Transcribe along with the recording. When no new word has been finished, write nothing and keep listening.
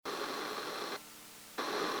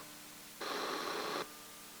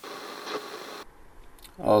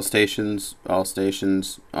All stations, all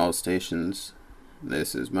stations, all stations.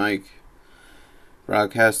 This is Mike,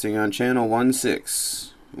 broadcasting on channel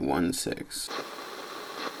 1616.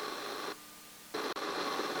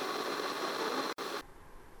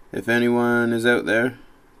 If anyone is out there,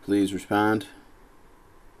 please respond.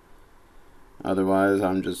 Otherwise,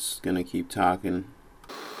 I'm just gonna keep talking.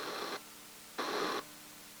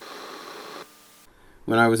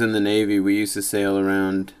 When I was in the Navy, we used to sail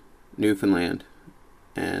around Newfoundland,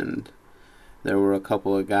 and there were a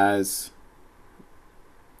couple of guys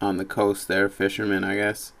on the coast there, fishermen, I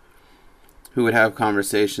guess, who would have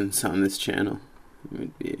conversations on this channel.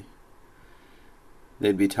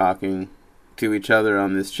 They'd be talking to each other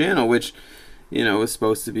on this channel, which, was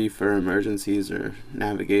supposed to be for emergencies or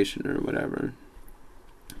navigation or whatever.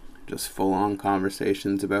 Just full-on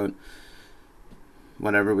conversations about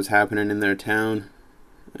whatever was happening in their town.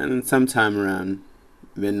 And then sometime around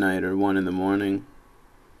midnight or 1 a.m,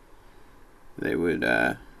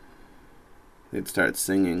 they'd start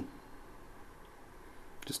singing.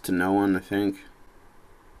 Just to no one, I think.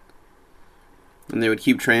 And they would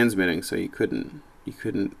keep transmitting, so you couldn't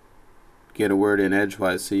get a word in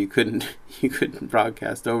edgewise, so you couldn't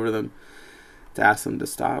broadcast over them to ask them to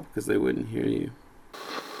stop because they wouldn't hear you.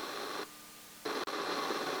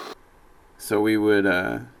 So we would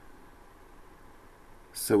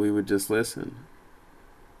just listen.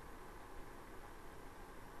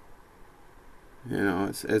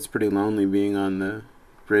 It's pretty lonely being on the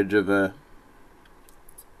bridge of a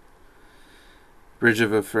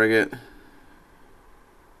frigate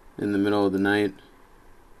in the middle of the night.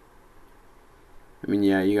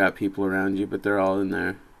 Yeah, you got people around you, but they're all in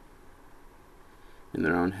their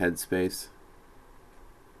own headspace.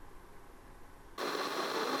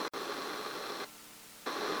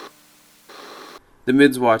 The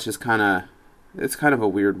mids watch is kind of a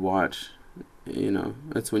weird watch.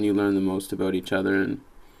 That's when you learn the most about each other, and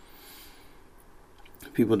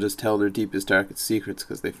people just tell their deepest, darkest secrets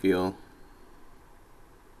because they feel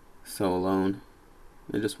so alone.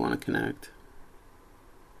 They just want to connect.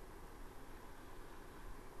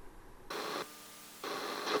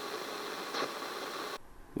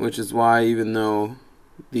 Which is why, even though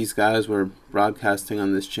these guys were broadcasting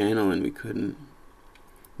on this channel and we couldn't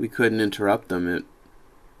interrupt them,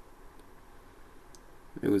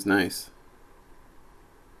 it was nice.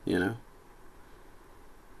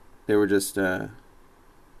 They were just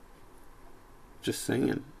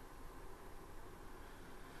singing,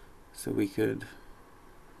 so we could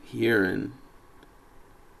hear and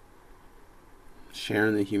share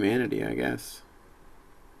in the humanity, I guess.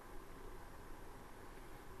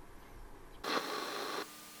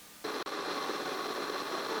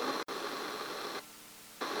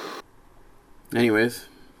 Anyways,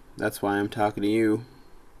 that's why I'm talking to you.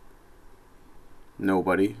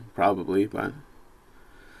 Nobody, probably, but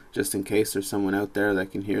just in case there's someone out there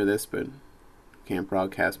that can hear this but can't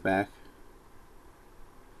broadcast back.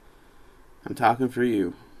 I'm talking for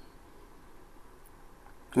you.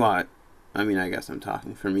 Well, I guess I'm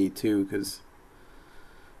talking for me too, because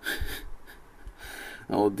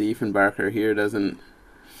old Diefenbacher here doesn't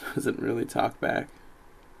really talk back.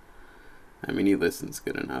 He listens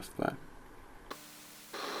good enough, but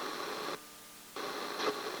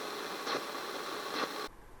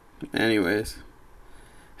anyways,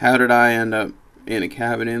 how did I end up in a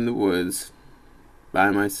cabin in the woods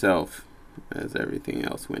by myself as everything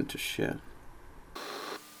else went to shit?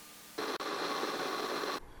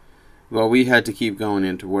 Well, we had to keep going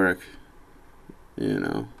into work,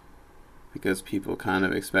 because people kind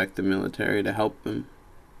of expect the military to help them.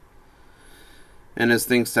 And as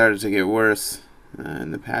things started to get worse,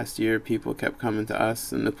 in the past year, people kept coming to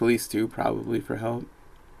us, and the police too, probably for help.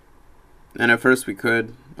 And at first we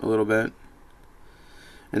could, a little bit.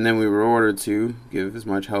 And then we were ordered to give as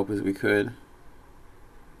much help as we could.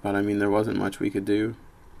 But there wasn't much we could do.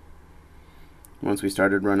 Once we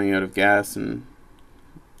started running out of gas and,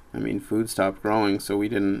 food stopped growing, so we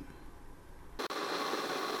didn't.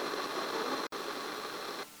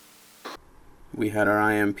 We had our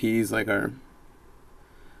IMPs, like our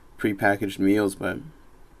prepackaged meals, but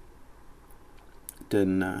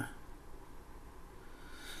didn't,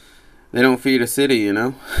 they don't feed a city,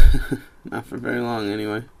 Not for very long,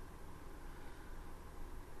 anyway.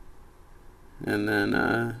 And then,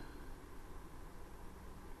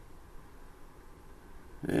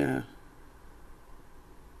 yeah.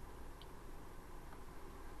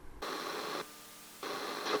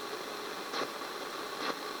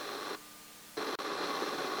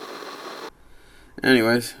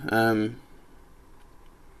 Anyways,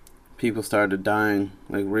 people started dying,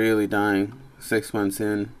 like really dying, 6 months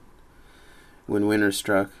in. when winter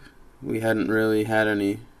struck. We hadn't really had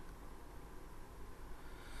any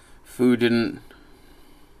food.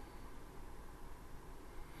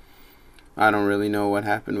 I don't really know what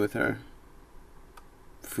happened with our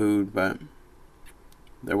food, but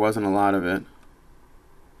there wasn't a lot of it.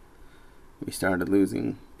 We started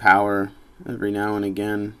losing power every now and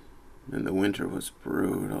again, and the winter was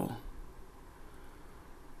brutal.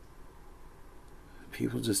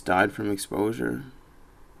 People just died from exposure.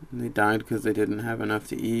 And they died because they didn't have enough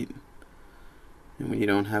to eat. And when you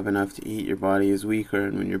don't have enough to eat, your body is weaker,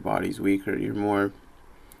 and when your body's weaker, you're more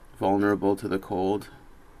vulnerable to the cold.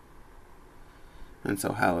 And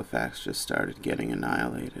so Halifax just started getting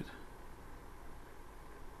annihilated.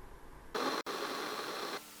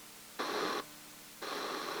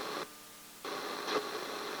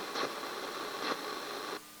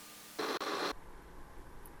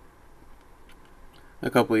 A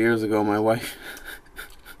couple of years ago, my wife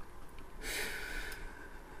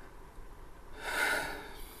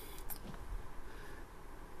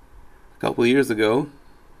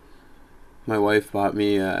bought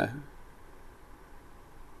me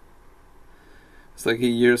it's like a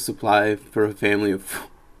year's supply for a family of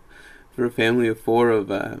four of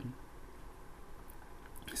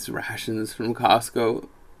these rations from Costco.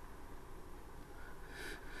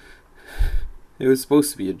 It was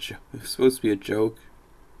supposed to be a joke.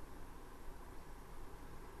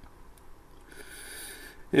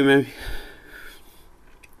 And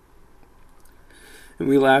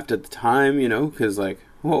we laughed at the time, because like,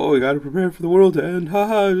 oh, we gotta prepare for the world to end,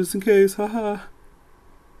 haha, just in case, haha.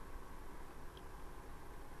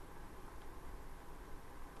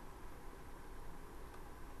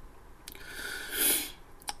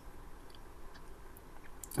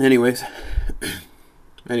 Anyways,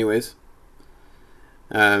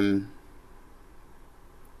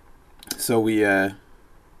 so we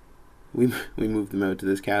moved them out to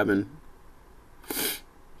this cabin,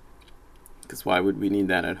 because why would we need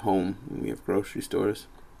that at home when we have grocery stores?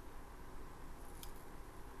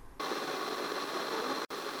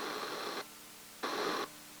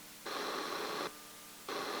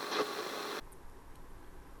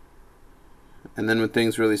 And then when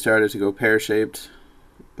things really started to go pear-shaped,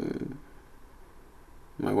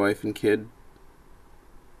 my wife and kid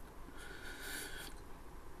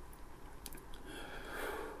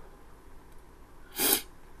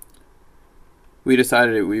we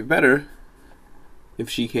decided it would be better if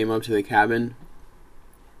she came up to the cabin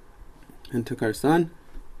and took our son,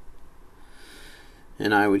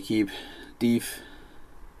 and I would keep Deef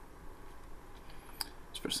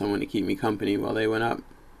just for someone to keep me company while they went up.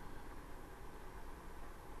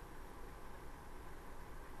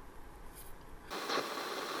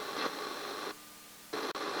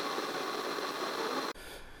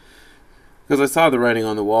 Because I saw the writing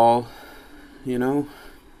on the wall,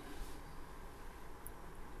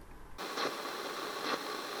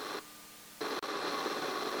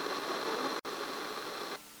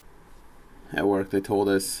 At work they told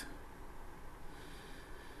us,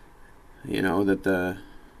 that the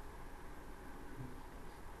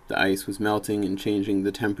ice was melting and changing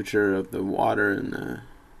the temperature of the water, and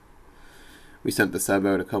we sent the sub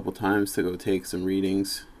out a couple times to go take some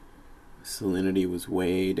readings. Salinity was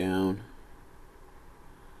way down.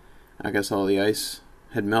 I guess all the ice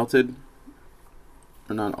had melted,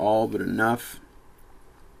 or not all, but enough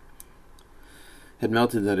had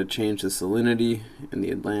melted that it changed the salinity in the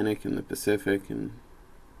Atlantic and the Pacific, and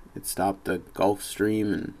it stopped the Gulf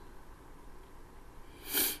Stream. And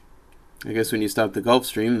I guess when you stop the Gulf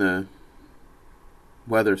Stream, the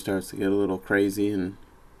weather starts to get a little crazy. And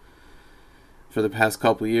for the past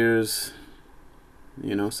couple years,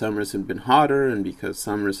 summers have been hotter, and because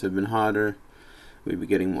summers have been hotter, we'd be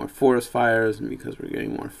getting more forest fires, and because we're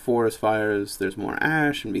getting more forest fires, there's more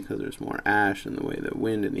ash, and because there's more ash, and the way the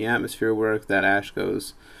wind and the atmosphere work, that ash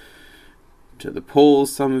goes to the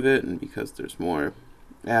poles, some of it, and because there's more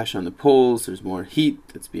ash on the poles, there's more heat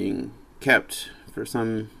that's being kept for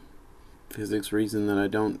some physics reason that I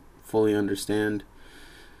don't fully understand.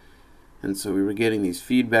 And so we were getting these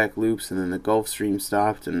feedback loops, and then the Gulf Stream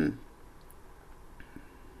stopped, and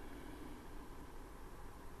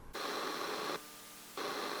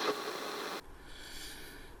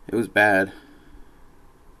it was bad.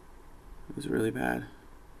 It was really bad.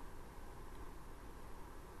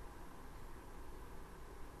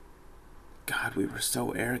 God, we were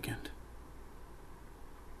so arrogant.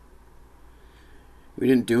 We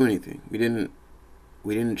didn't do anything. We didn't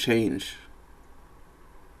change.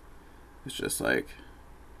 It's just like,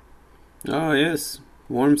 oh yes,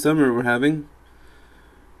 warm summer we're having.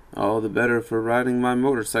 All the better for riding my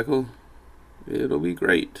motorcycle. It'll be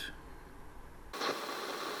great.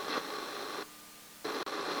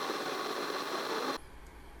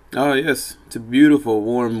 Oh, yes, it's a beautiful,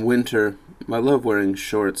 warm winter. I love wearing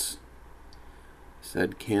shorts,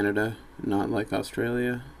 said Canada, not like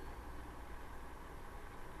Australia.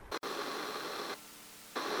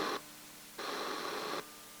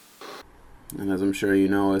 And as I'm sure you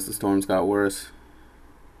know, as the storms got worse,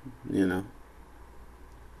 you know,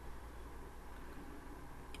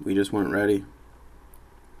 we just weren't ready.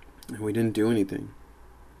 And we didn't do anything.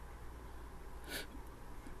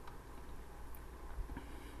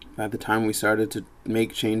 By the time we started to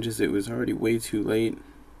make changes, it was already way too late.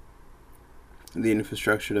 The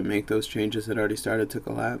infrastructure to make those changes had already started to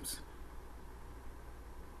collapse.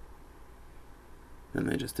 And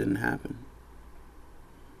they just didn't happen.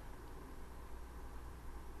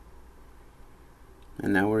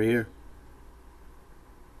 And now we're here.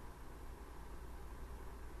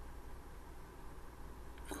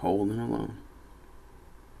 Cold and alone.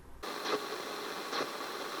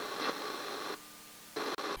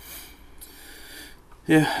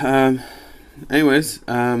 Yeah, anyways,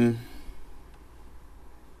 yeah,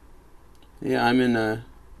 I'm in a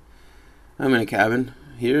cabin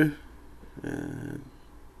here.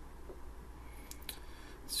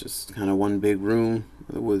 It's just kind of one big room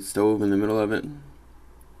with a wood stove in the middle of it.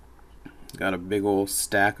 Got a big old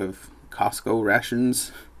stack of Costco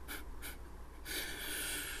rations.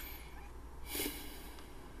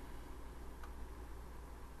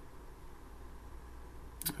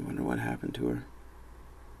 I wonder what happened to her.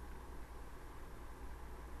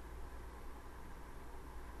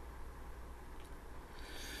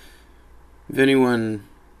 If anyone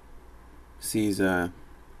sees a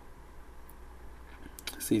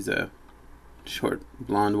short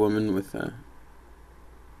blonde woman with an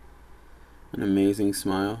amazing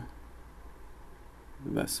smile,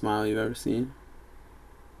 the best smile you've ever seen,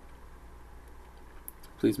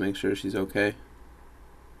 please make sure she's okay.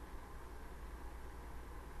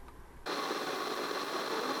 I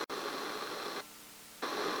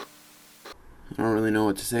don't really know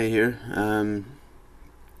what to say here.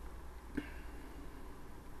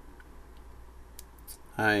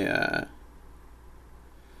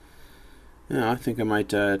 I think I might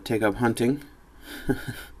take up hunting.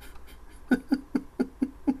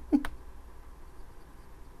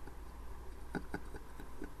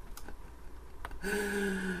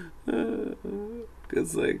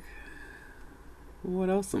 Cause like, what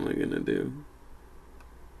else am I gonna do?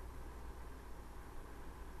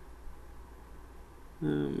 Oh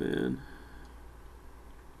man.